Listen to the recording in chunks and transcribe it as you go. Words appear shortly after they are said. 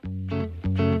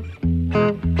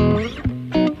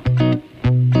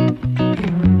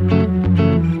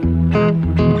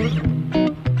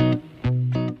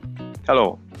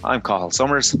I'm Cathal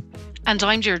Summers, And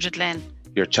I'm Deirdre Glenn,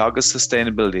 your Teagasc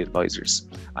Sustainability Advisors,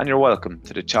 and you're welcome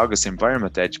to the Teagasc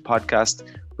Environment Edge podcast,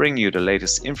 bringing you the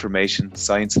latest information,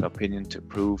 science and opinion to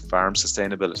improve farm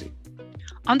sustainability.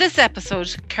 On this episode,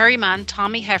 Kerryman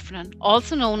Tommy Heffernan,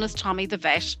 also known as Tommy the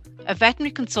Vet, a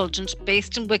veterinary consultant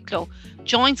based in Wicklow,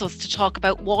 joins us to talk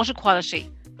about water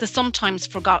quality, the sometimes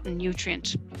forgotten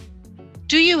nutrient.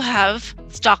 Do you have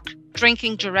stock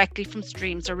drinking directly from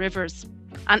streams or rivers?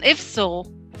 And if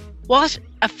so, what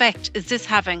effect is this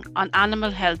having on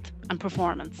animal health and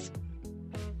performance?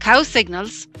 Cow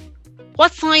signals.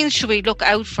 What signs should we look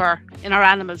out for in our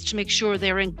animals to make sure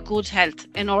they're in good health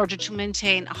in order to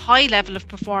maintain a high level of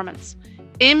performance,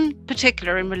 in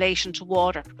particular in relation to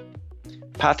water?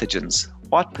 Pathogens.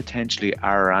 What potentially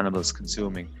are our animals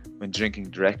consuming when drinking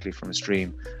directly from a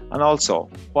stream? And also,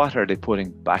 what are they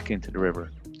putting back into the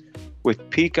river?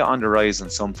 With pica on the rise on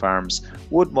some farms,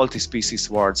 would multi-species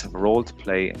swards have a role to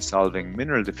play in solving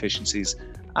mineral deficiencies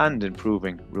and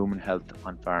improving rumen health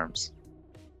on farms?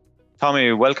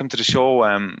 Tommy, welcome to the show.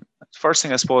 First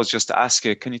thing I suppose just to ask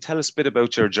you, can you tell us a bit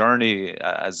about your journey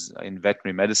as in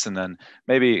veterinary medicine, and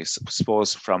maybe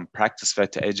suppose from practice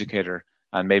vet to educator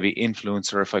and maybe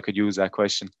influencer, if I could use that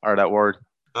question or that word?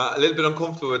 A little bit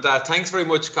uncomfortable with that. Thanks very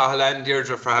much, Cathal and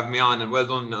Deirdre, for having me on, and well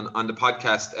done on the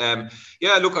podcast.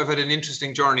 Yeah, look, I've had an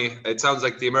interesting journey. It sounds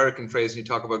like the American phrase when you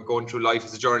talk about going through life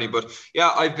as a journey, but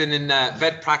yeah, I've been in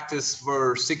vet practice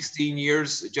for 16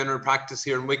 years, general practice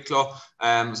here in Wicklow.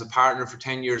 Was a partner for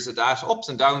 10 years at that. Ups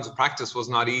and downs of practice was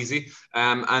not easy.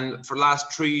 And for the last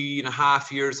 3.5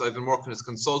 years, I've been working as a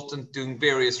consultant, doing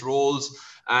various roles.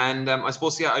 And I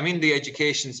suppose, yeah, I'm in the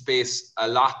education space a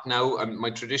lot now.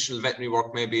 My traditional veterinary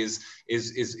work maybe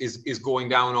is going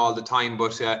down all the time,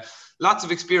 but lots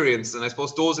of experience. And I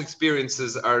suppose those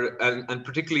experiences are, and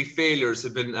particularly failures,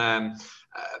 have been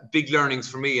big learnings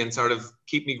for me and sort of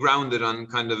keep me grounded on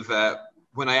kind of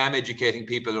when I am educating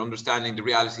people, understanding the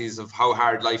realities of how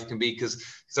hard life can be. Because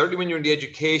certainly when you're in the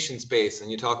education space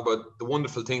and you talk about the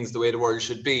wonderful things, the way the world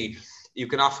should be, you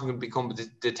can often become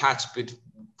detached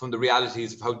from the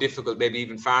realities of how difficult maybe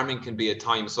even farming can be at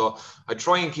times. So I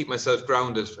try and keep myself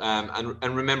grounded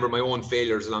and remember my own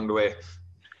failures along the way.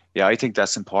 Yeah, I think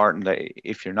that's important.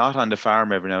 If you're not on the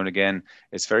farm every now and again,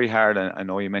 it's very hard. And I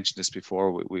know you mentioned this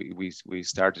before. We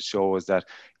started the show is that,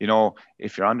 you know,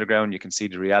 if you're on the ground, you can see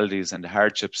the realities and the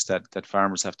hardships that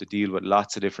farmers have to deal with.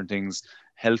 Lots of different things.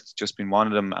 Health just been one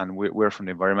of them, and we're from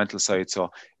the environmental side, so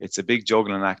it's a big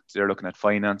juggling act. They're looking at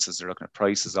finances, they're looking at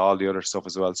prices, all the other stuff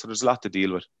as well. So there's a lot to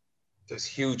deal with. There's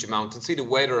huge amount. And see the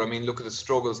weather. I mean, look at the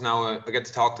struggles now. I get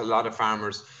to talk to a lot of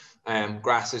farmers.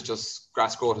 Grass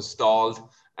growth has stalled.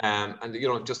 And you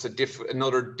know, just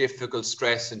another difficult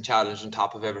stress and challenge on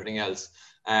top of everything else.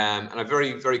 And I'm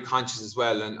very, very conscious as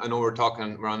well. And I know we're on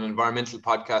an environmental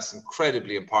podcast,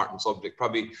 incredibly important subject,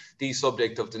 probably the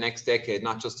subject of the next decade,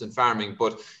 not just in farming.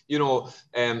 But, you know,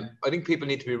 I think people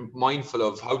need to be mindful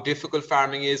of how difficult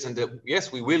farming is, and that,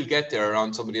 yes, we will get there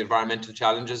on some of the environmental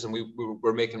challenges, and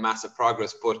we're making massive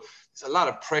progress, but there's a lot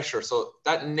of pressure. So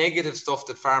that negative stuff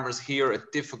that farmers hear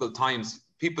at difficult times,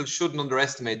 people shouldn't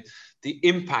underestimate the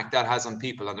impact that has on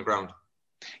people on the ground.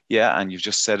 Yeah, and you've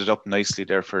just set it up nicely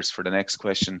there first for the next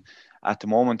question. At the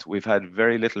moment, we've had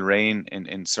very little rain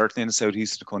in certainly in the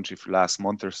southeast of the country for the last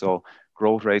month or so.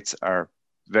 Growth rates are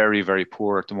very, very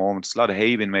poor at the moment. There's a lot of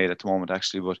hay being made at the moment,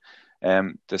 actually, but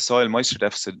the soil moisture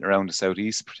deficit around the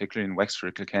southeast, particularly in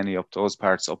Wexford, Kilkenny, up those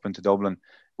parts, up into Dublin,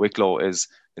 Wicklow, is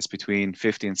between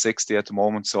 50 and 60 at the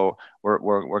moment. So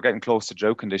we're getting close to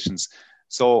drought conditions.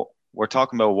 So we're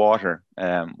talking about water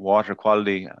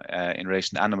quality in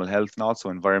relation to animal health and also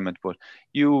environment. But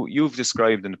you've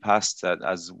described in the past that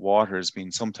as water has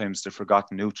been sometimes the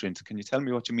forgotten nutrient. Can you tell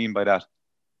me what you mean by that?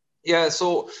 Yeah,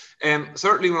 so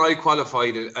certainly when I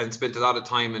qualified and spent a lot of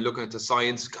time in looking at the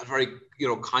science, got very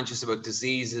conscious about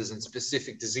diseases and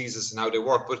specific diseases and how they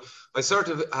work. But I sort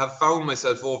of have found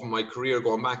myself over my career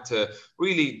going back to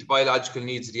really the biological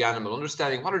needs of the animal,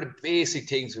 understanding what are the basic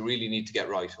things we really need to get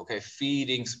right. Okay,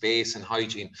 feeding, space, and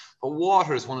hygiene. But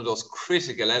water is one of those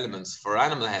critical elements for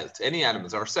animal health, any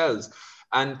animals, ourselves.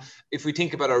 And if we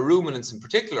think about our ruminants in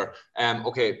particular,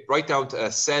 right down to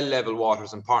a cell level water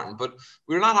is important, but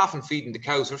we're not often feeding the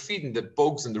cows, we're feeding the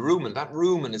bugs in the rumen. That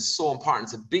rumen is so important.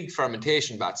 It's a big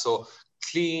fermentation vat. So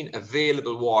clean,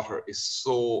 available water is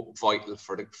so vital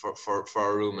for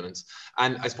our ruminants.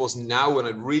 And I suppose now when I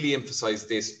really emphasize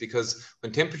this, because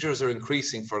when temperatures are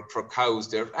increasing for cows,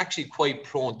 they're actually quite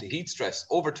prone to heat stress.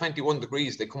 Over 21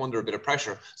 degrees, they come under a bit of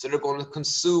pressure. So they're going to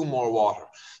consume more water.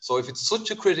 So if it's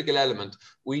such a critical element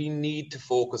we need to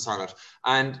focus on it.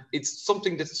 And it's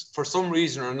something that's, for some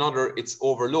reason or another, it's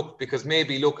overlooked, because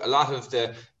maybe, look, a lot of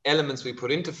the elements we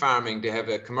put into farming, they have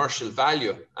a commercial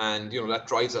value, and that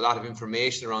drives a lot of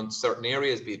information around certain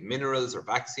areas, be it minerals or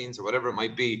vaccines or whatever it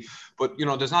might be. But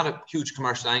there's not a huge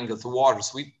commercial angle to water,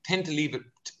 so we tend to leave it,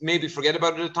 maybe forget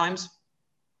about it at times.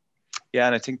 Yeah,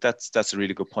 and I think that's a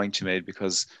really good point you made,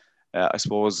 because I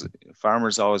suppose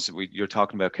farmers always, you're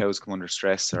talking about cows come under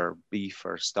stress, or beef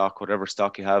or stock, whatever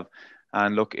stock you have.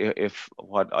 And look, if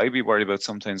what I'd be worried about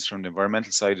sometimes from the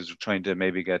environmental side is we're trying to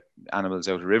maybe get animals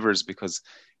out of rivers, because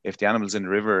if the animal's in the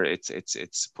river,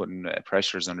 it's putting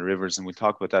pressures on the rivers, and we'll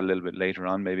talk about that a little bit later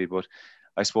on maybe. But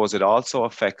I suppose it also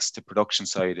affects the production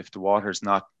side. If the water's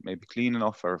not maybe clean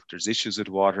enough, or if there's issues with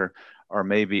water, or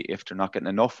maybe if they're not getting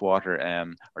enough water,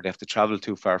 or they have to travel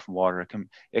too far from water,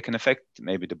 it can affect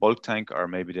maybe the bulk tank or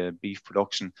maybe the beef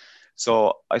production.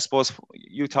 So I suppose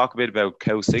you talk a bit about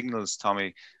cow signals,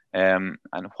 Tommy. And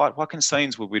what kind of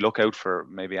signs would we look out for,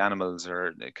 maybe animals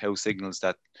or cow signals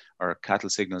that, or cattle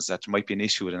signals that might be an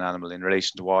issue with an animal in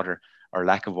relation to water or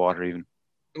lack of water even?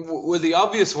 Well, the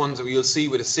obvious ones that you'll see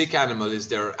with a sick animal is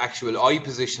their actual eye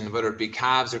position, whether it be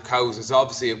calves or cows. Is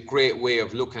obviously a great way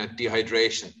of looking at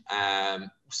dehydration.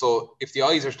 So if the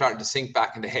eyes are starting to sink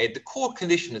back in the head, the coat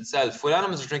condition itself, when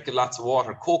animals are drinking lots of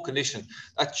water, coat condition,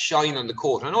 that shine on the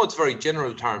coat. I know it's a very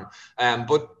general term,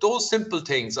 but those simple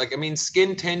things,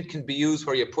 skin tint can be used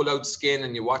where you pull out skin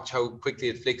and you watch how quickly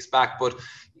it flicks back. But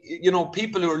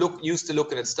people who are used to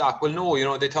looking at stock will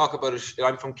know, they talk about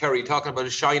I'm from Kerry, talking about a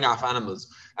shine off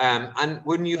animals. And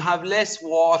when you have less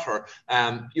water,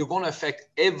 you're going to affect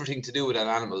everything to do with that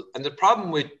animal. And the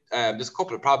problem with, there's a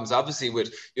couple of problems, obviously,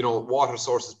 with, water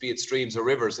sources, be it streams or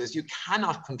rivers, is you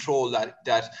cannot control that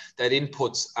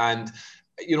inputs. And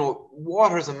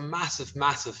water has a massive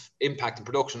impact in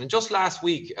production. And just last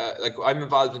week, I'm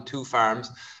involved in 2 farms,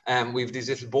 and we have these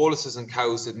little boluses in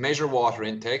cows that measure water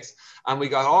intakes, and we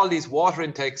got all these water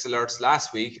intakes alerts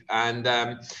last week, and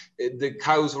the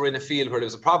cows were in a field where there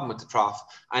was a problem with the trough,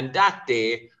 and that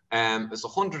day there's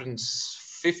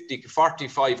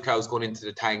 45 cows going into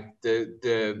the tank.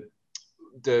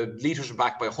 The litres were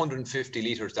back by 150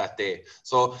 litres that day.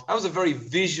 So that was a very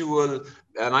visual,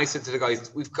 and I said to the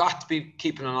guys, we've got to be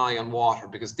keeping an eye on water,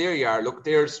 because there you are, look,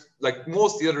 there's, like,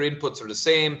 most of the other inputs are the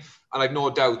same, and I've no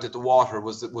doubt that the water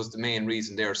was the main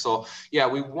reason there. So yeah,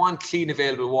 we want clean,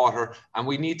 available water, and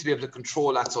we need to be able to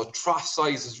control that. So trough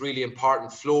size is really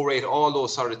important, flow rate, all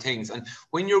those sort of things. And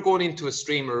when you're going into a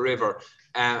stream or a river,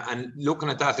 and looking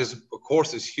at that, is, of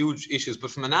course, there's huge issues,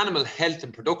 but from an animal health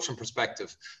and production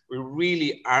perspective, we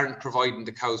really aren't providing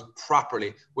the cows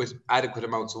properly with adequate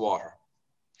amounts of water.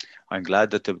 I'm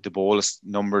glad that the bolus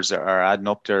numbers are adding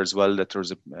up there as well, that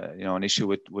there's an issue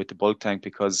with the bulk tank,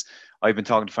 because I've been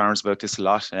talking to farmers about this a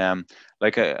lot.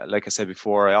 Like I said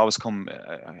before, I always come,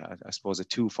 I suppose, a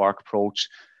 2-fork approach.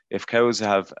 If cows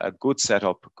have a good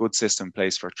setup, a good system in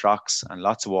place for troughs and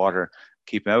lots of water,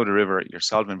 keep them out of the river, you're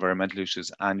solving environmental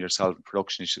issues and you're solving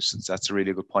production issues. So that's a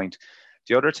really good point.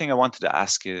 The other thing I wanted to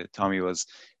ask you, Tommy, was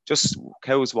just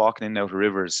cows walking in and out of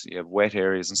rivers. You have wet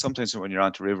areas, and sometimes when you're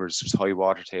onto rivers, there's high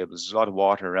water tables, there's a lot of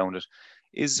water around it.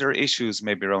 Is there issues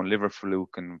maybe around liver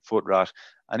fluke and foot rot?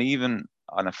 And even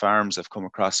on the farms I've come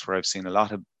across where I've seen a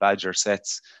lot of badger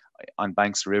sets on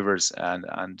banks of rivers, and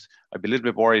I'd be a little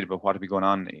bit worried about what would be going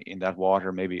on in that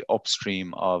water, maybe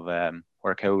upstream of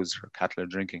where cows or cattle are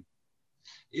drinking.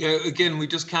 Yeah, again, we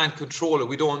just can't control it.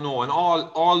 We don't know. And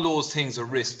all those things are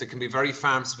risks that can be very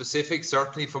farm specific,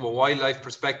 certainly from a wildlife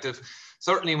perspective.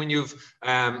 Certainly when you've,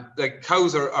 like,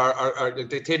 cows are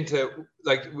they tend to,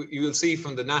 like, you will see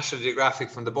from the National Geographic,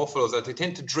 from the buffaloes, that they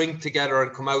tend to drink together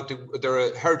and come out.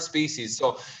 They're a herd species.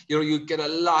 So, you get a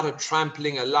lot of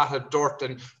trampling, a lot of dirt,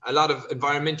 and a lot of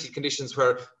environmental conditions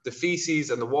where the feces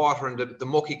and the water and the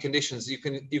mucky conditions,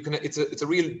 it's a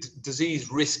real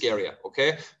disease risk area.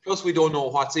 Okay. Plus we don't know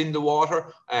what's in the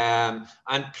water. And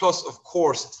plus, of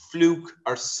course, fluke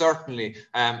are certainly,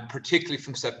 particularly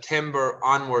from September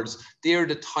onwards, they're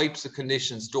the types of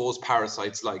conditions those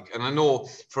parasites like. And I know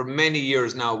for many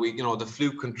years now, the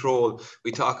fluke control,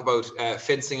 we talk about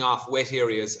fencing off wet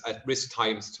areas at risk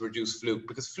times to reduce fluke,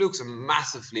 because fluke's a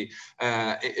massively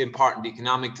important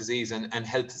economic disease and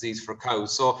health disease for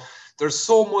cows. So there's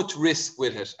so much risk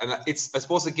with it. And it's, I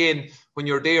suppose, again, when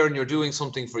you're there and you're doing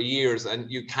something for years and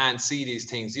you can't see these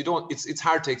things, it's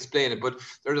hard to explain it, but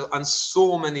there's on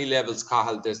so many levels,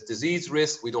 Cathal, there's disease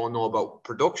risk, we don't know about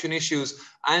production issues,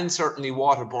 and certainly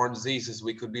waterborne diseases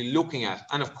we could be looking at.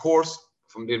 And of course,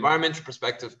 from the environmental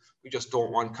perspective, we just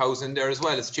don't want cows in there as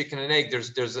well. It's chicken and egg.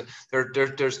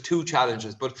 There's two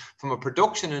challenges. But from a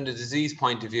production and a disease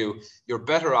point of view, you're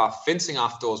better off fencing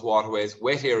off those waterways,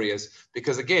 wet areas,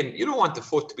 because again, you don't want the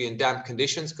foot to be in damp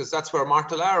conditions, because that's where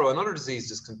Martellaro and other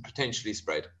diseases can potentially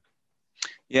spread.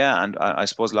 Yeah, and I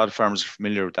suppose a lot of farmers are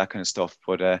familiar with that kind of stuff.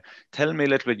 But tell me a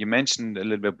little bit, you mentioned a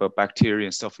little bit about bacteria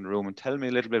and stuff in the room, and tell me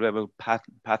a little bit about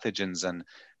pathogens and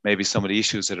maybe some of the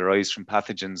issues that arise from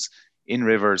pathogens in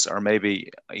rivers, or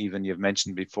maybe even you've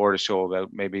mentioned before the show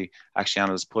about maybe actually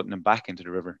animals putting them back into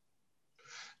the river.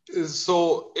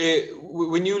 So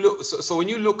when you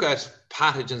look at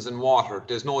pathogens in water,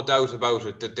 there's no doubt about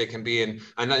it that they can be in,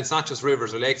 and it's not just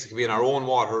rivers or lakes, it can be in our own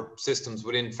water systems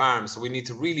within farms. So we need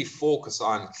to really focus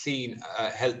on clean,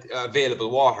 available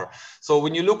water. So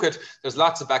when you look at, there's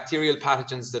lots of bacterial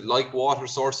pathogens that like water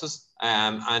sources,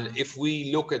 and if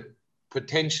we look at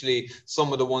potentially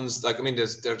some of the ones, like, I mean,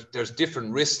 there's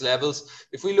different risk levels.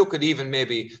 If we look at even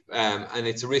maybe, and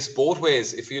it's a risk both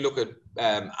ways, if you look at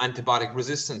antibiotic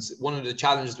resistance, one of the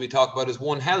challenges we talk about is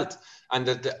One Health, and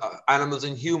that the animals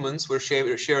and humans, we're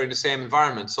sharing the same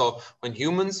environment. So when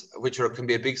humans, which can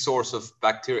be a big source of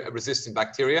resistant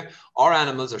bacteria, or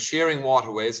animals are sharing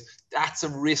waterways, that's a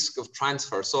risk of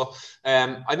transfer. So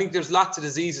I think there's lots of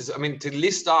diseases. I mean, to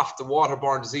list off the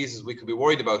waterborne diseases we could be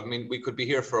worried about, I mean, we could be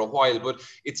here for a while, but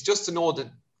it's just to know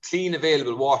that clean,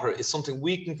 available water is something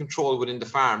we can control within the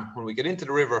farm. When we get into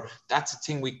the river, that's a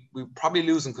thing we probably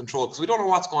lose in control, because we don't know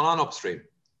what's going on upstream.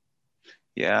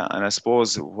 Yeah, and I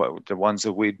suppose the ones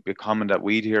that we'd be common that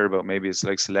we'd hear about, maybe it's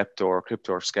like Seleptor,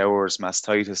 Cryptor, Scours,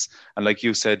 Mastitis, and like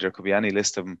you said, there could be any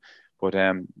list of them. But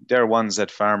they're ones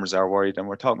that farmers are worried, and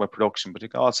we're talking about production, but they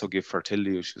can also give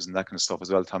fertility issues and that kind of stuff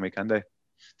as well, Tommy, can they?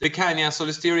 They can, yeah. So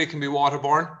Listeria can be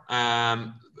waterborne.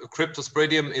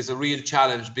 Cryptosporidium is a real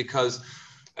challenge because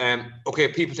okay,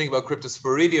 people think about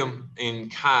cryptosporidium in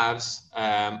calves,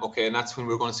 okay, and that's when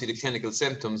we're going to see the clinical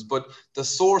symptoms. But the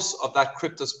source of that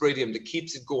cryptosporidium that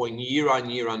keeps it going year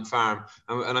on farm,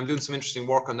 and I'm doing some interesting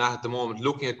work on that at the moment,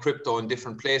 looking at crypto in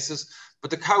different places. But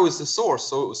the cow is the source.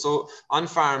 So on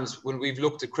farms, when we've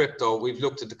looked at crypto, we've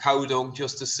looked at the cow dung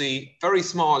just to see very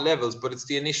small levels, but it's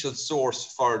the initial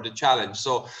source for the challenge.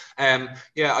 So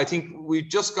yeah, I think we've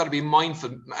just got to be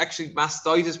mindful. Actually,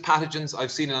 mastitis pathogens, I've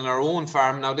seen it on our own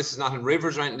farm. Now, this is not in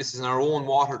rivers or anything, this is in our own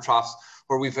water troughs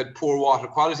where we've had poor water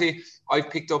quality. I've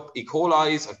picked up E.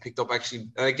 coli's. I've picked up, actually,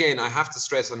 again, I have to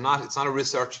stress, it's not a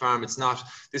research farm.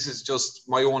 This is just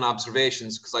my own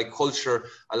observations, because I culture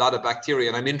a lot of bacteria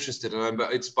and I'm interested in it.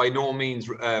 It's by no means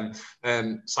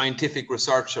scientific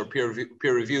research or peer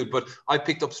reviewed, but I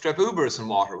picked up Strep uberis in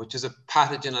water, which is a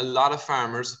pathogen a lot of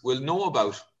farmers will know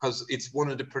about, because it's one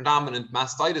of the predominant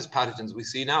mastitis pathogens we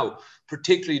see now,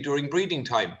 particularly during breeding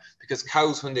time, because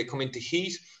cows, when they come into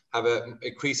heat, have an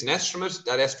increase in estromet.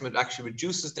 That estromet actually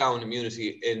reduces down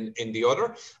immunity in the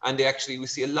udder, and we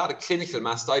see a lot of clinical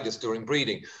mastitis during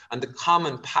breeding. And the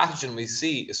common pathogen we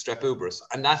see is Strep uberis,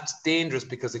 and that's dangerous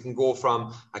because it can go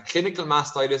from a clinical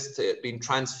mastitis to being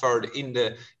transferred in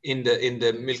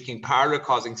the milking parlour,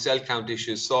 causing cell count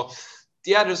issues. So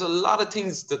yeah, there's a lot of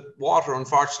things that water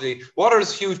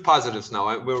is huge positives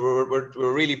now.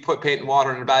 We're really painting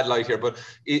water in a bad light here, but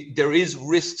there is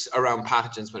risks around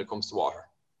pathogens when it comes to water.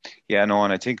 Yeah, no,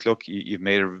 and I think, look, you've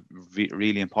made a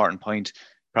really important point.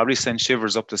 Probably sent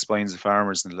shivers up the spines of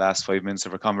farmers in the last 5 minutes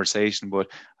of our conversation. But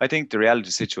I think the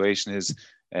reality situation is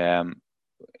the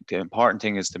important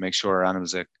thing is to make sure our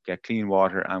animals get clean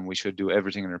water, and we should do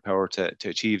everything in our power to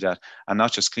achieve that. And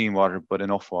not just clean water, but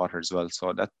enough water as well.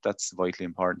 So that's vitally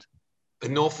important.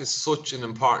 Enough is such an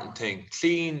important thing.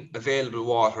 Clean, available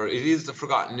water. It is the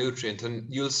forgotten nutrient, and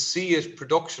you'll see it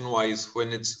production-wise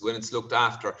when it's looked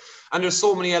after. And there's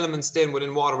so many elements then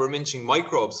within water. We're mentioning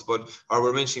microbes, or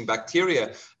we're mentioning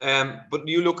bacteria. But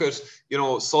you look at,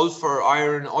 sulfur,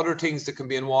 iron, other things that can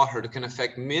be in water that can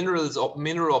affect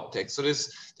mineral uptake. So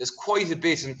there's quite a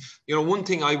bit. And one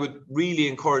thing I would really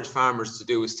encourage farmers to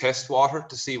do is test water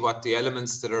to see what the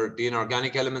elements that are the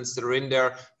inorganic elements that are in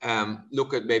there.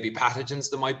 Look at maybe pathogens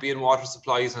that might be in water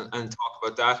supplies and talk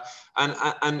about that.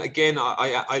 And again,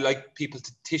 I like people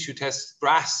to tissue test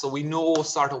grass, so we know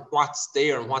sort of what's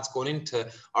there and what's going into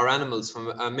our animals from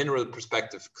a mineral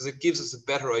perspective, because it gives us a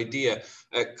better idea.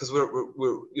 Because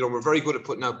we're very good at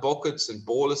putting out buckets and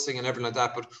bolusing and everything like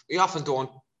that, but we often don't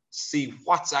see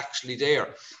what's actually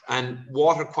there. And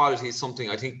water quality is something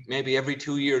I think maybe every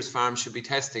 2 years farms should be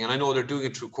testing. And I know they're doing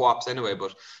it through co-ops anyway,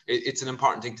 but it's an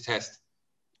important thing to test.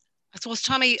 I suppose,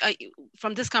 Tommy,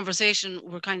 from this conversation,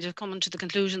 we're kind of coming to the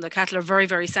conclusion that cattle are very,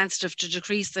 very sensitive to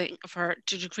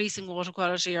decreasing water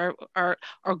quality or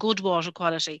good water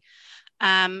quality.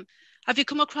 Have you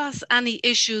come across any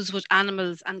issues with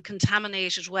animals and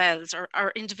contaminated wells? Or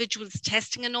are individuals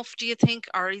testing enough, do you think,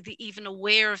 or are they even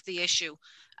aware of the issue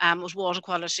with water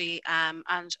quality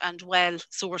and well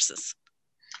sources?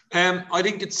 I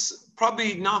think it's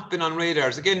probably not been on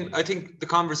radars. Again, I think the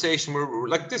conversation we're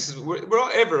like this is we're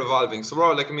all ever evolving. So we're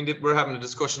all like, I mean, we're having a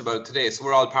discussion about it today. So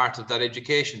we're all part of that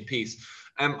education piece.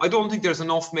 I don't think there's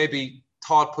enough maybe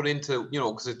thought put into,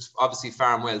 because it's obviously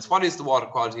farm wells. What is the water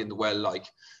quality in the well like?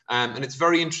 And it's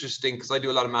very interesting because I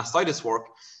do a lot of mastitis work,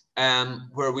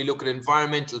 where we look at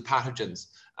environmental pathogens.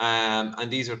 And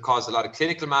these are cause a lot of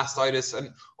clinical mastitis.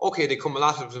 And okay, a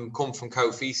lot of them come from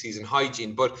cow feces and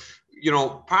hygiene, but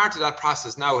part of that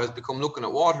process now has become looking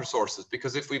at water sources,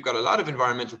 because if we've got a lot of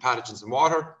environmental pathogens in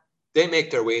water, they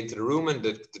make their way into the rumen,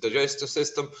 the digestive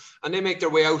system, and they make their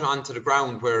way out onto the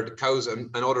ground where the cows and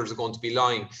others are going to be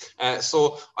lying.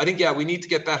 So I think, we need to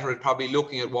get better at probably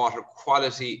looking at water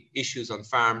quality issues on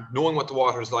farm, knowing what the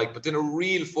water is like, but then a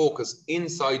real focus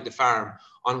inside the farm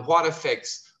on what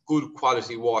affects good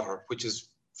quality water, which is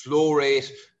flow rate,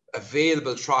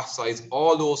 available trough size,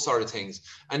 all those sort of things,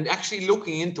 and actually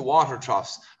looking into water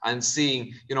troughs and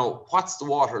seeing, what's the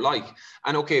water like.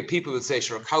 And okay, people will say,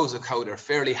 sure, a cow's a cow, they're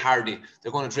fairly hardy,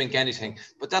 they're going to drink anything,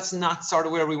 but that's not sort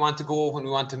of where we want to go when we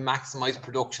want to maximize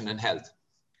production and health.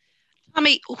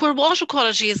 Tommy, where water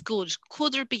quality is good,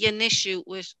 could there be an issue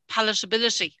with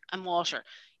palatability and water?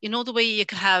 The way you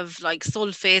could have like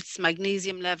sulfates,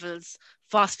 magnesium levels,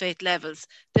 phosphate levels,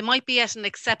 they might be at an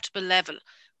acceptable level,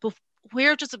 but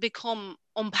where does it become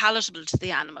unpalatable to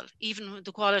the animal, even when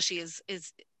the quality is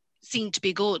seen to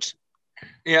be good?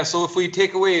 Yeah, so if we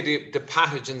take away the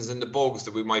pathogens and the bugs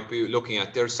that we might be looking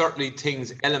at, there are certainly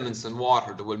elements in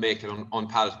water that will make it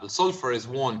unpalatable. Sulfur is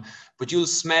one, but you'll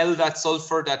smell that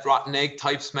sulfur, that rotten egg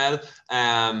type smell.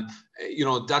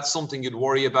 That's something you'd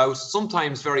worry about.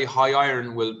 Sometimes very high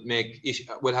iron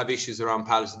will have issues around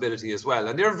palatability as well.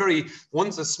 And they're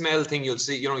once a smell thing you'll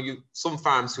see, some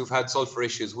farms who've had sulfur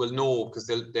issues will know, because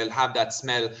they'll have that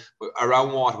smell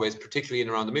around waterways, particularly in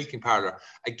around the milking parlour.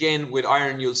 Again, with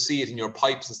iron, you'll see it in your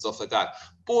pipes and stuff like that.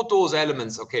 Both those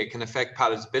elements, can affect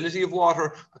palatability of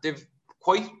water, but they've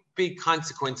quite big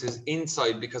consequences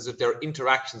inside because of their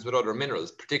interactions with other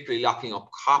minerals, particularly locking up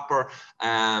copper,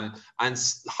 and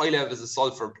high levels of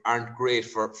sulfur aren't great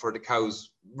for the cow's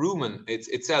rumen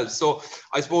itself. So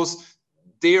I suppose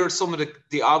they are some of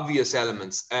the obvious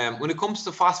elements. When it comes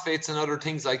to phosphates and other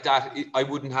things like that, I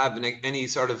wouldn't have any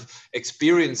sort of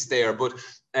experience there, but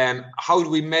how do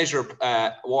we measure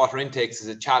water intakes is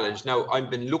a challenge. Now, I've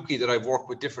been lucky that I've worked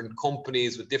with different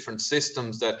companies with different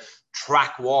systems that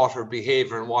track water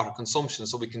behavior and water consumption,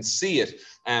 so we can see it.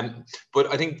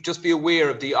 But I think just be aware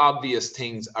of the obvious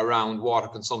things around water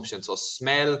consumption. So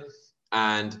smell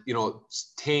and,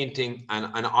 tainting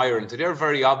and iron. So they're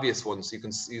very obvious ones. You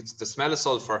can see it's the smell of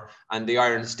sulfur and the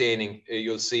iron staining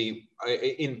you'll see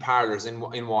in parlours, in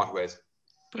waterways.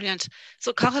 Brilliant.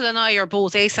 So Cathal and I are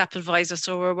both ASAP advisors,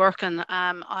 so we're working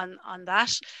on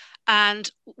that. And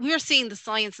we're seeing the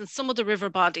science in some of the river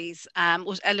bodies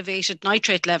with elevated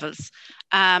nitrate levels.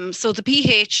 So the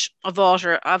pH of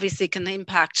water obviously can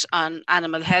impact on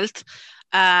animal health.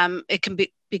 It can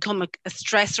become a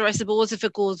stressor, I suppose, if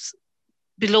it goes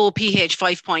below pH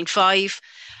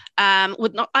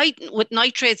 5.5. With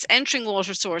nitrates entering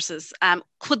water sources,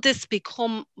 could this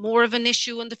become more of an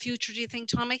issue in the future, do you think,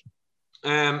 Tommy?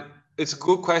 It's a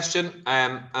good question,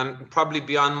 and probably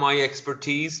beyond my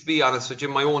expertise, to be honest with you.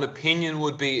 My own opinion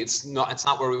would be it's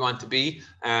not where we want to be,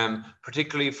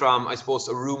 particularly from, I suppose,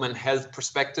 a rumen health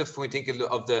perspective. When we think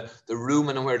of the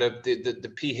rumen and where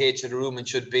the pH of the rumen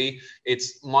should be,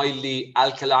 it's mildly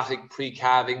alkalotic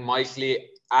pre-calving, mildly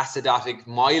acidotic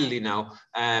mildly now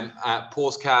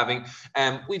post-calving.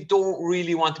 We don't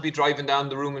really want to be driving down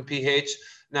the rumen pH.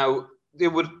 Now, it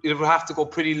would have to go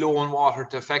pretty low in water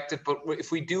to affect it, but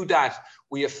if we do that,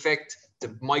 we affect the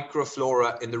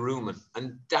microflora in the rumen,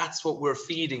 and that's what we're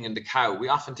feeding in the cow. We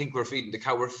often think we're feeding the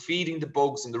cow, we're feeding the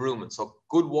bugs in the rumen. So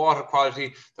good water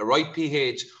quality, the right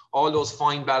pH, all those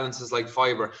fine balances like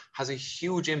fiber has a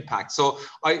huge impact. So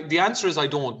the answer is I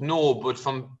don't know, but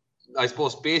from, I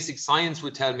suppose, basic science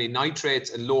would tell me nitrates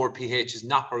and lower pH is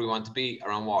not where we want to be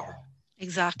around water.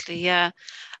 Exactly, yeah.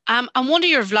 On one of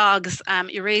your vlogs,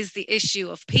 you raised the issue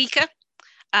of pica,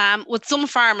 with some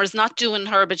farmers not doing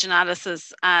herbage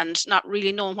analysis and not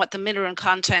really knowing what the mineral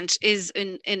content is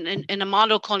in a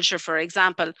monoculture, for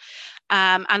example,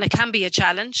 and it can be a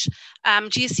challenge.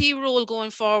 Do you see a role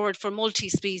going forward for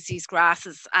multi-species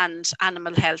grasses and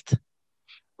animal health?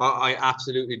 Well, I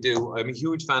absolutely do. I'm a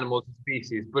huge fan of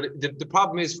multi-species, but the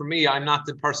problem is, for me, I'm not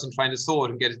the person trying to sow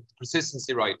it and get the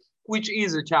persistency right, which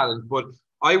is a challenge. But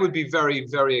I would be very,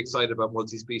 very excited about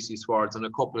multi-species swards on a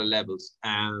couple of levels.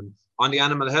 On the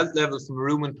animal health level, from a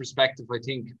rumen perspective, I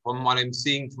think from what I'm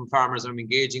seeing from farmers I'm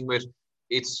engaging with,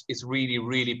 it's really,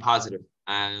 really positive.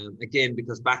 Again,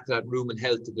 because back to that rumen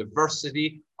health, the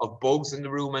diversity of bugs in the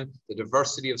rumen, the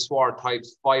diversity of sward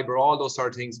types, fiber, all those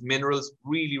sort of things, minerals,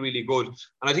 really, really good.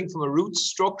 And I think from a root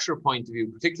structure point of view,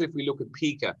 particularly if we look at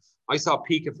pica, I saw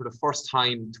pica for the first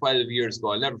time 12 years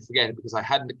ago. I'll never forget it because I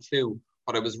hadn't a clue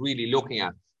what I was really looking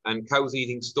at. And cows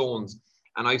eating stones.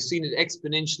 And I've seen it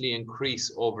exponentially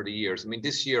increase over the years. I mean,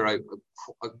 this year, I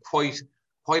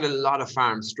quite a lot of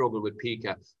farms struggle with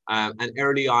pica. And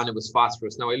early on, it was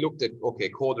phosphorus. Now, I looked at, okay,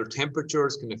 colder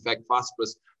temperatures can affect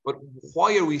phosphorus, but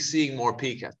why are we seeing more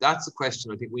pica? That's the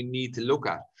question I think we need to look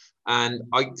at. And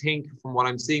I think from what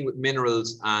I'm seeing with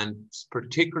minerals and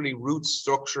particularly root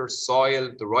structure,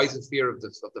 soil, the rhizosphere of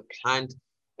the plant,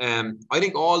 I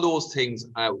think all those things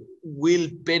will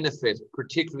benefit,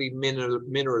 particularly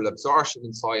mineral absorption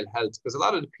and soil health, because a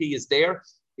lot of the P is there.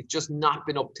 It's just not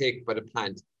been uptaken by the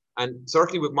plant. And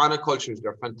certainly with monocultures,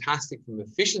 they're fantastic from an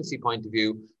efficiency point of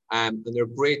view, and they're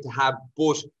great to have,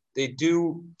 but they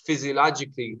do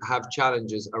physiologically have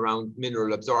challenges around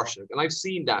mineral absorption. And I've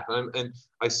seen that, and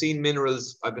I've seen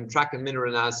minerals, I've been tracking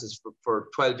mineral analysis for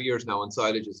 12 years now on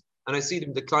silages, and I see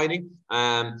them declining.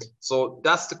 So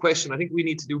that's the question. I think we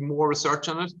need to do more research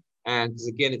on it. And because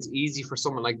again, it's easy for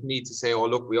someone like me to say, oh,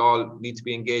 look, we all need to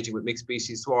be engaging with mixed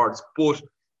species swards, but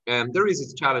there is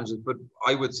its challenges. But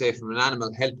I would say from an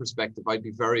animal health perspective, I'd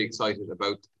be very excited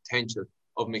about the potential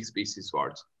of mixed species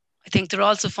swards. I think they're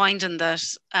also finding that,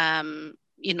 some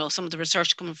of the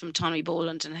research coming from Tommy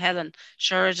Boland and Helen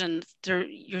Sheridan,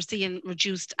 you're seeing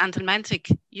reduced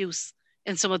anthelmintic use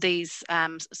in some of these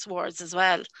swards as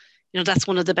well. That's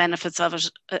one of the benefits of it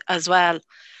as well.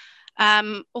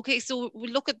 Okay, so we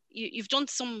look at, you've done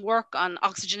some work on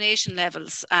oxygenation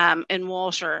levels in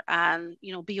water, and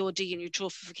BOD and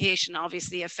eutrophication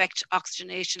obviously affect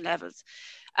oxygenation levels.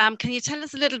 Can you tell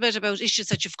us a little bit about issues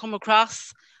that you've come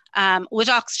across with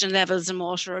oxygen levels in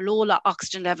water, or low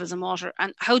oxygen levels in water,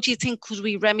 and how do you think could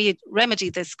we remedy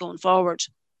this going forward?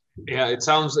 Yeah, it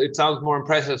sounds more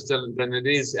impressive than it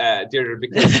is, Deirdre,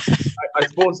 because I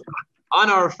suppose on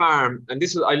our farm, and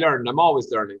this is I learned, I'm always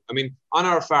learning. I mean, on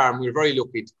our farm, we're very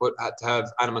lucky to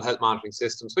have animal health monitoring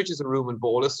systems, which is a rumen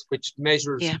bolus, which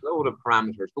measures a load of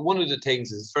parameters. But one of the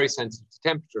things is it's very sensitive to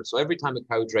temperature. So every time a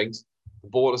cow drinks, the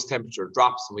bolus temperature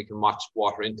drops and we can watch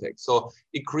water intake. So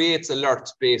it creates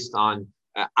alerts based on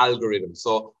algorithms.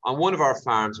 So on one of our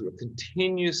farms, we're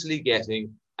continuously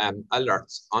getting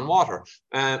alerts on water.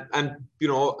 And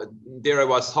there I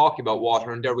was talking about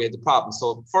water, and there we had the problem.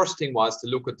 So first thing was to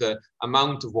look at the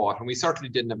amount of water, and we certainly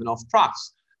didn't have enough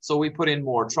troughs. So we put in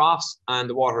more troughs and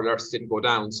the water alerts didn't go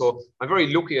down. So I'm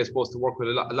very lucky, I suppose, to work with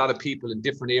a lot of people in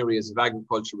different areas of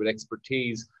agriculture with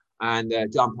expertise. And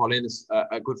John Paul Innes,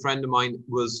 a good friend of mine,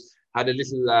 had a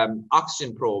little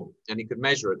oxygen probe, and he could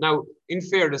measure it. Now, in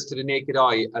fairness to the naked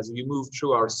eye, as we moved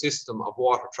through our system of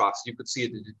water troughs, you could see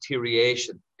the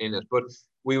deterioration in it. But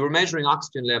we were measuring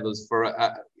oxygen levels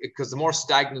because the more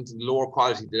stagnant and lower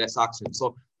quality, the less oxygen.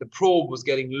 So the probe was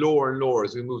getting lower and lower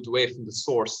as we moved away from the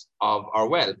source of our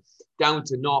well, down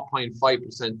to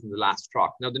 0.5% in the last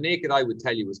trough. Now, the naked eye would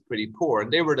tell you was pretty poor,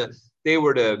 and they were the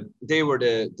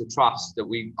troughs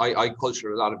that I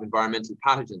cultured a lot of environmental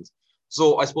pathogens.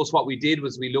 So I suppose what we did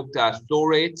was we looked at flow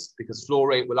rates, because flow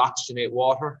rate will oxygenate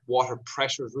water. Water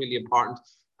pressure is really important.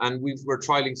 And we were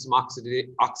trialing some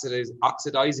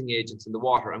oxidizing agents in the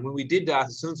water. And when we did that,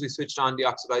 as soon as we switched on the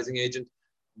oxidizing agent,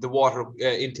 the water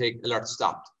intake alert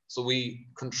stopped. So we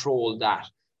controlled that.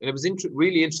 And it was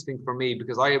really interesting for me,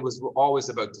 because I was always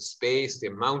about the space, the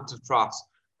amount of troughs,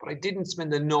 but I didn't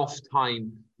spend enough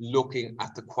time looking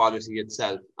at the quality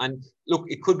itself. And look,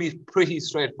 it could be pretty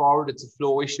straightforward. It's a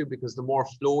flow issue, because the more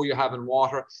flow you have in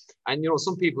water, and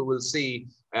some people will see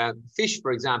fish,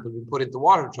 for example, we put into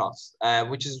water troughs,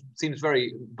 which seems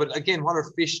very, but again, what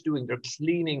are fish doing? They're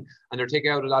cleaning, and they're taking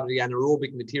out a lot of the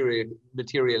anaerobic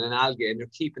material and algae, and they're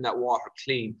keeping that water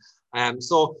clean.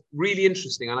 So really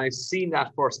interesting, and I've seen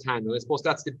that firsthand. And I suppose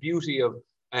that's the beauty of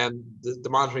the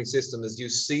monitoring system, is you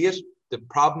see it, the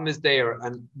problem is there,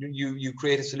 and you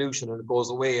create a solution and it goes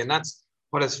away. And that's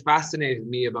what has fascinated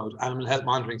me about animal health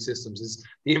monitoring systems, is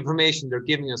the information they're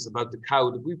giving us about the cow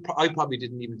that I probably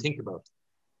didn't even think about.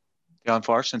 The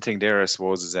unfortunate thing there, I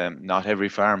suppose, is not every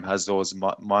farm has those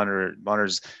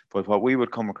monitors. But what we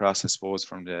would come across, I suppose,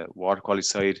 from the water quality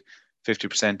side,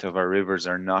 50% of our rivers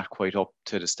are not quite up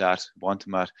to the stat we want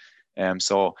them at.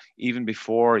 So even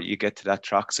before you get to that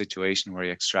trough situation where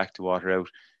you extract the water out,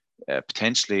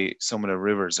 potentially some of the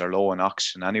rivers are low in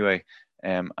oxygen anyway.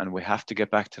 and we have to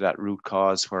get back to that root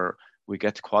cause where we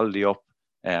get the quality up,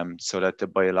 so that the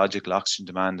biological oxygen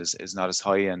demand is not as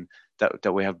high, and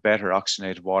that we have better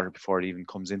oxygenated water before it even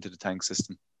comes into the tank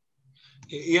system.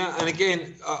 Yeah, and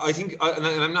again, I think, and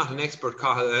I'm not an expert,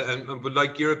 Cathal, and would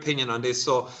like your opinion on this.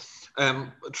 So,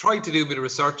 try to do a bit of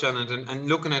research on it, and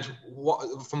looking at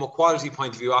what, from a quality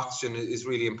point of view, oxygen is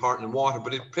really important in water,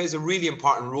 but it plays a really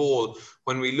important role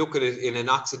when we look at it in an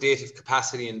oxidative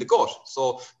capacity in the gut.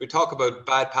 So we talk about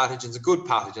bad pathogens and good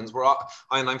pathogens.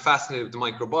 I'm fascinated with the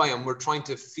microbiome. We're trying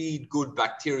to feed good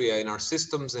bacteria in our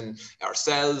systems and our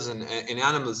cells and in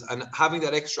animals, and having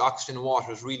that extra oxygen in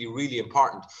water is really, really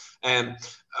important.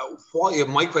 Why?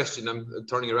 My question, I'm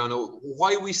turning around.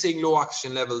 Why are we seeing low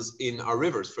oxygen levels in our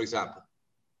rivers, for example?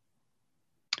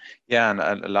 Yeah,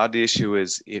 and a lot of the issue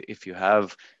is if you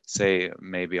have, say,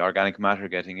 maybe organic matter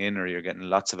getting in, or you're getting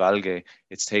lots of algae,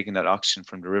 it's taking that oxygen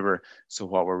from the river. So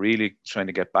what we're really trying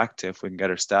to get back to, if we can get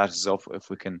our status up, if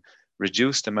we can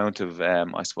reduce the amount of,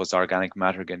 I suppose, organic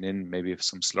matter getting in, maybe if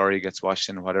some slurry gets washed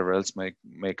in, or whatever else might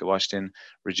make it washed in,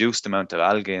 reduce the amount of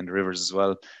algae in the rivers as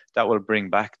well, that will bring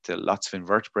back to lots of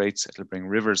invertebrates. It'll bring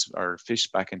rivers or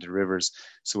fish back into rivers.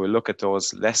 So we'll look at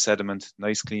those, less sediment,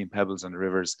 nice clean pebbles on the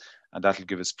rivers, and that'll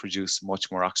give us produce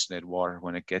much more oxygenated water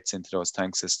when it gets into those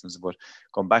tank systems. But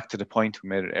going back to the point we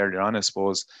made earlier on, I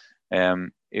suppose,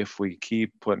 if we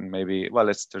keep putting maybe, well,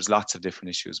 there's lots of different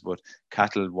issues, but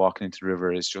cattle walking into the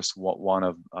river is just one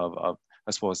of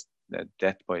I suppose,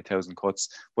 death by 1,000 cuts.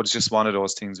 But it's just one of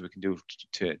those things we can do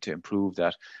to improve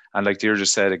that. And like Deirdre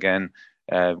said, again,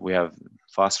 we have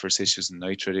phosphorus issues and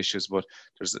nitrate issues, but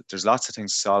there's lots of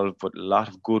things to solve, but a lot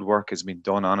of good work has been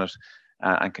done on it.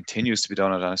 And continues to be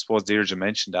done. And I suppose Deirdre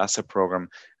mentioned the ASSET program,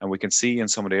 and we can see in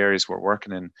some of the areas we're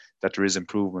working in that there is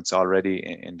improvements already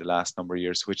in the last number of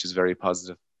years, which is very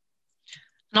positive.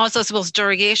 And also, I suppose,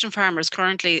 irrigation farmers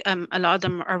currently, a lot of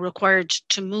them are required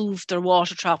to move their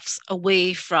water troughs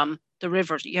away from the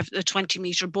river. You have a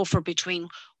 20-metre buffer between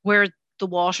where the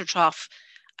water trough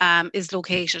is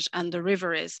located and the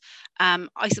river is.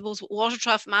 I suppose water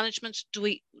trough management, do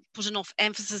we put enough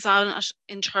emphasis on it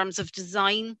in terms of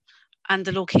design and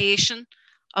the location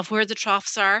of where the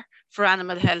troughs are for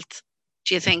animal health,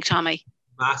 do you think, Tommy?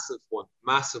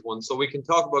 Massive one. So we can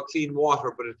talk about clean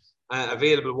water, but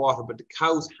available water, but the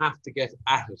cows have to get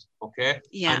at it, okay?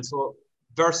 Yeah. And so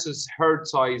versus herd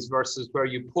size versus where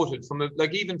you put it,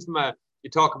 you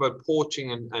talk about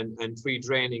poaching and free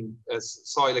draining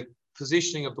soil, like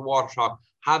positioning of the water trough,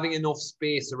 having enough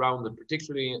space around it,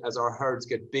 particularly as our herds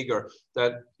get bigger,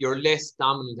 that your less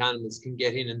dominant animals can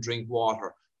get in and drink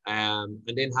water. And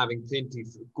then having plenty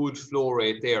good flow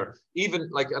rate there. Even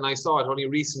like, and I saw it only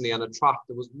recently on a trough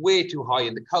that was way too high,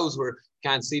 and the cows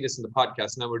can't see this in the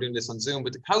podcast, now we're doing this on Zoom,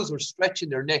 but the cows were stretching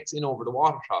their necks in over the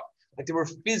water trough. Like they were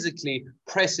physically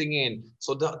pressing in.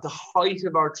 So the height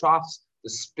of our troughs,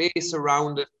 the space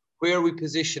around it, where we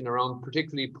position around,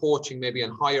 particularly poaching maybe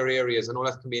in higher areas, I know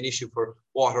that can be an issue for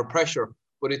water pressure,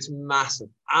 but it's massive.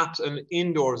 And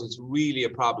indoors, it's really a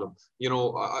problem.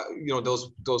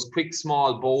 Those quick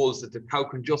small bowls that the cow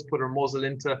can just put her muzzle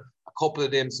into, a couple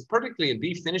of them, particularly in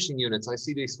beef finishing units, I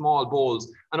see these small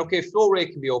bowls. And okay, flow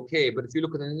rate can be okay, but if you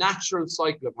look at the natural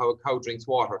cycle of how a cow drinks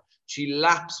water, she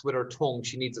laps with her tongue.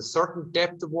 She needs a certain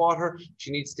depth of water.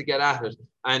 She needs to get at it.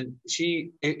 And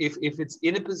if it's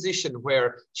in a position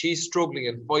where she's struggling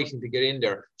and fighting to get in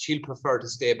there, she'll prefer to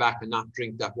stay back and not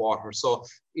drink that water. So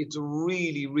it's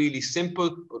really, really simple,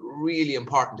 but really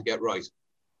important to get right.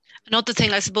 Another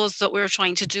thing I suppose that we're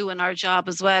trying to do in our job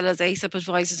as well as ASAP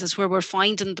advisors is where we're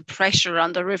finding the pressure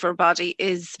on the river body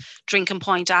is drinking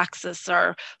point access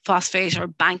or phosphate or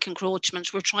bank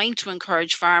encroachment. We're trying to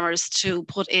encourage farmers to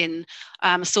put in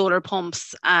solar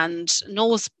pumps and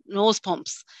nose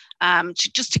pumps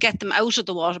just to get them out of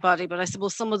the water body. But I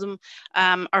suppose some of them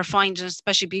are finding,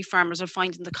 especially beef farmers, are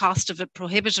finding the cost of it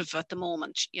prohibitive at the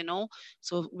moment,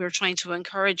 So we are trying to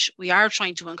encourage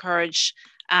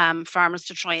farmers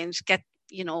to try and get,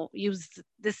 use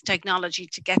this technology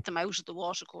to get them out of the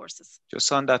water courses. Just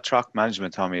on that trough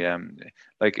management, Tommy,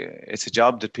 it's a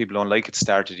job that people don't like at the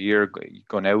start of the year,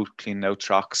 going out, cleaning out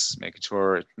troughs, making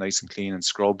sure it's nice and clean and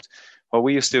scrubbed. What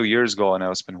we used to do years ago, and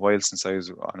now it's been a while since I was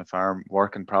on a farm,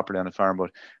 working properly on a farm, but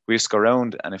we used to go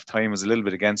around, and if time was a little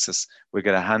bit against us, we'd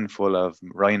get a handful of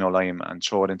rhino lime and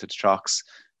throw it into the troughs,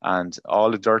 and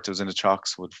all the dirt that was in the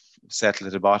troughs would settle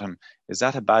at the bottom. Is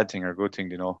that a bad thing or a good thing,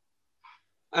 do you know?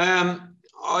 I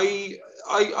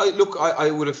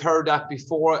would have heard that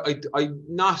before. I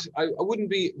wouldn't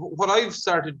be. What I've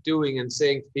started doing and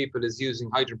saying to people is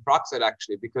using hydrogen peroxide,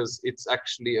 actually, because it's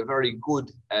actually a very good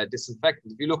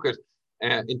disinfectant. If you look at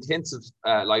intensive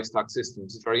livestock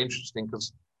systems is very interesting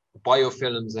because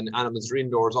biofilms and animals are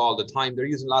indoors all the time. They're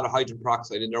using a lot of hydrogen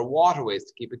peroxide in their waterways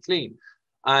to keep it clean.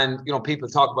 And, people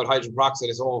talk about hydrogen peroxide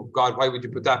as, oh God, why would you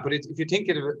put that? But if you think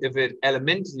of it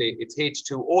elementally, it's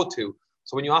H2O2.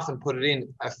 So when you often put it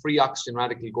in, a free oxygen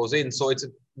radical goes in. So it's a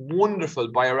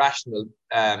wonderful biorational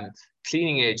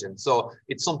cleaning agent. So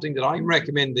it's something that I'm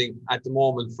recommending at the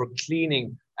moment for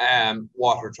cleaning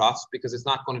water troughs, because it's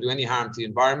not going to do any harm to the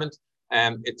environment.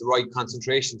 At the right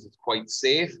concentrations, it's quite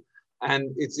safe.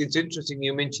 And it's interesting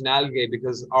you mentioned algae,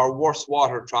 because our worst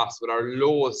water troughs with our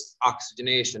lowest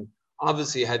oxygenation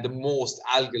obviously had the most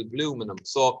algal bloom in them.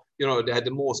 So, they had the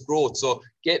most growth. So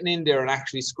getting in there and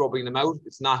actually scrubbing them out,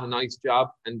 it's not a nice job.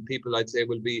 And people, I'd say,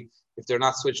 will be, if they're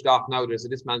not switched off now, they say,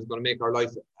 this man's going to make our life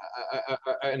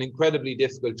an incredibly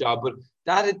difficult job. But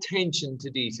that attention to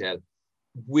detail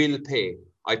will pay.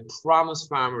 I promise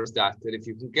farmers that if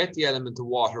you can get the element of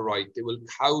water right,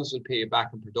 cows will pay you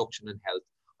back in production and health.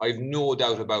 I've no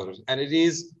doubt about it. And it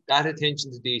is that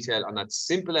attention to detail on that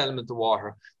simple element of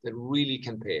water that really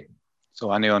can pay. So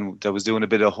anyone that was doing a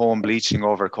bit of home bleaching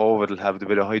over COVID will have a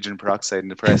bit of hydrogen peroxide in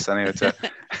the press anyway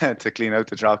to clean out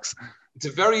the troughs. It's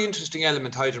a very interesting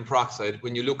element, hydrogen peroxide,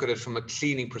 when you look at it from a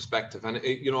cleaning perspective. And,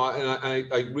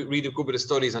 I read a good bit of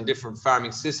studies on different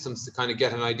farming systems to kind of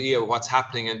get an idea of what's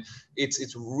happening. And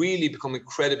it's really become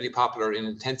incredibly popular in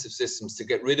intensive systems to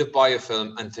get rid of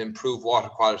biofilm and to improve water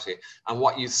quality. And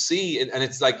what you see, and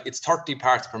it's 30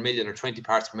 parts per million or 20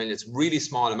 parts per million. It's really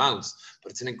small amounts,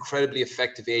 but it's an incredibly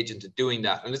effective agent at doing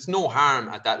that. And it's no harm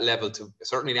at that level to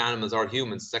certainly the animals or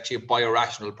humans. It's actually a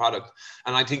biorational product.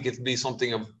 And I think it'll be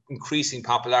something of increasing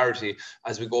popularity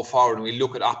as we go forward and we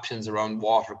look at options around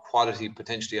water quality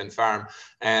potentially on farm.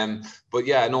 But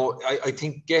yeah, no, I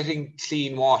think getting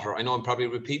clean water, I know I'm probably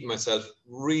repeating myself,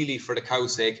 really for the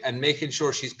cow's sake, and making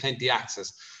sure she's plenty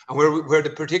access. And where the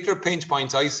particular pinch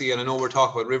points I see, and I know we're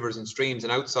talking about rivers and streams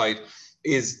and outside,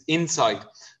 is inside.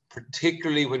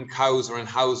 Particularly when cows are in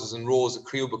houses and rows of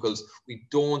cubicles, we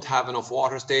don't have enough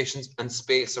water stations and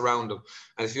space around them.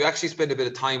 And if you actually spend a bit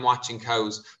of time watching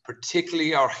cows,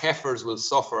 particularly our heifers will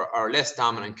suffer, our less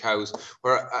dominant cows,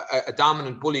 where a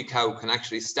dominant bully cow can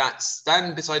actually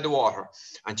stand beside the water,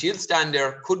 and she'll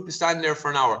could be standing there for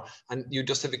an hour, and you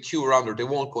just have a queue around her, they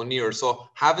won't go near her. So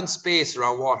having space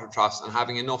around water troughs and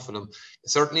having enough of them,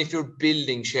 certainly if you're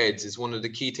building sheds, is one of the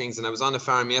key things. And I was on a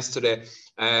farm yesterday,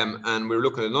 and we were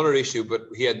looking at another issue, but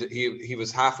he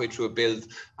was halfway through a build,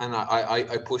 and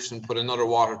I pushed and put another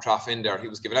water trough in there. He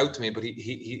was giving out to me, but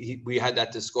we had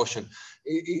that discussion.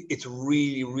 It's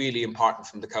really, really important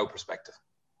from the cow perspective.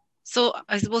 So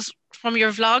I suppose from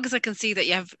your vlogs, I can see that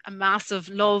you have a massive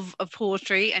love of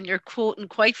poetry, and you're quoting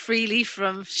quite freely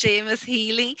from Seamus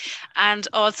Healy. And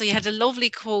also you had a lovely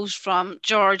quote from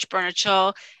George Bernard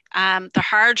Shaw, the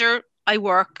harder I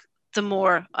work, the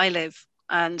more I live.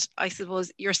 And I suppose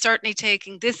you're certainly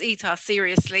taking this ethos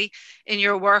seriously in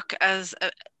your work as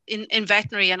in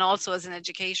veterinary and also as an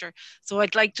educator. So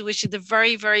I'd like to wish you the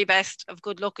very, very best of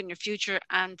good luck in your future.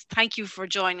 And thank you for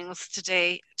joining us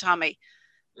today, Tommy.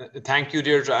 Thank you,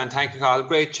 Deirdre, and thank you, Carl.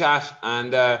 Great chat.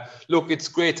 And look, it's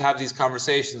great to have these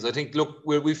conversations. I think, look,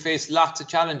 we face lots of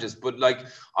challenges, but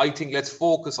I think let's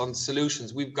focus on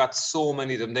solutions. We've got so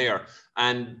many of them there.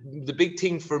 And the big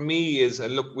thing for me is,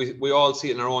 and look, we all see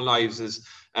it in our own lives, is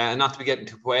not to be getting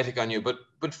too poetic on you, but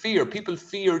fear. People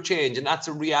fear change, and that's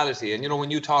a reality. And,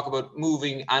 when you talk about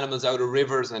moving animals out of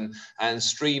rivers and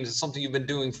streams, it's something you've been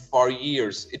doing for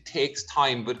years. It takes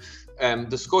time, but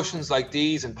discussions like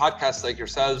these and podcasts like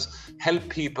yourselves help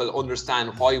people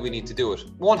understand why we need to do it.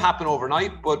 Won't happen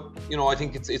overnight, but I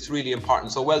think it's really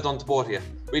important. So well done to both of you.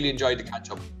 Really enjoyed the catch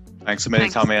up. Thanks a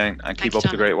million, Tommy, and keep up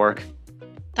the great work.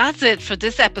 That's it for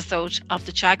this episode of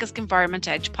the Teagasc Environment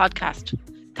Edge podcast.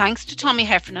 Thanks to Tommy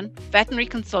Heffernan, veterinary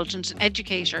consultant and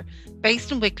educator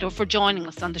based in Wicklow, for joining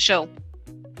us on the show.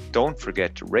 Don't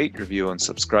forget to rate, review and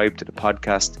subscribe to the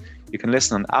podcast. You can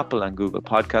listen on Apple and Google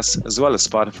Podcasts as well as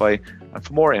Spotify. And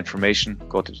for more information,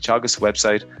 go to the Teagasc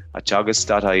website at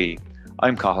teagasc.ie.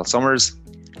 I'm Cathal Summers.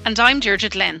 And I'm Deirdre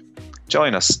Glenn.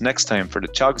 Join us next time for the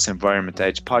Teagasc Environment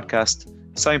Edge podcast,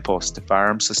 signpost to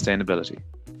farm sustainability.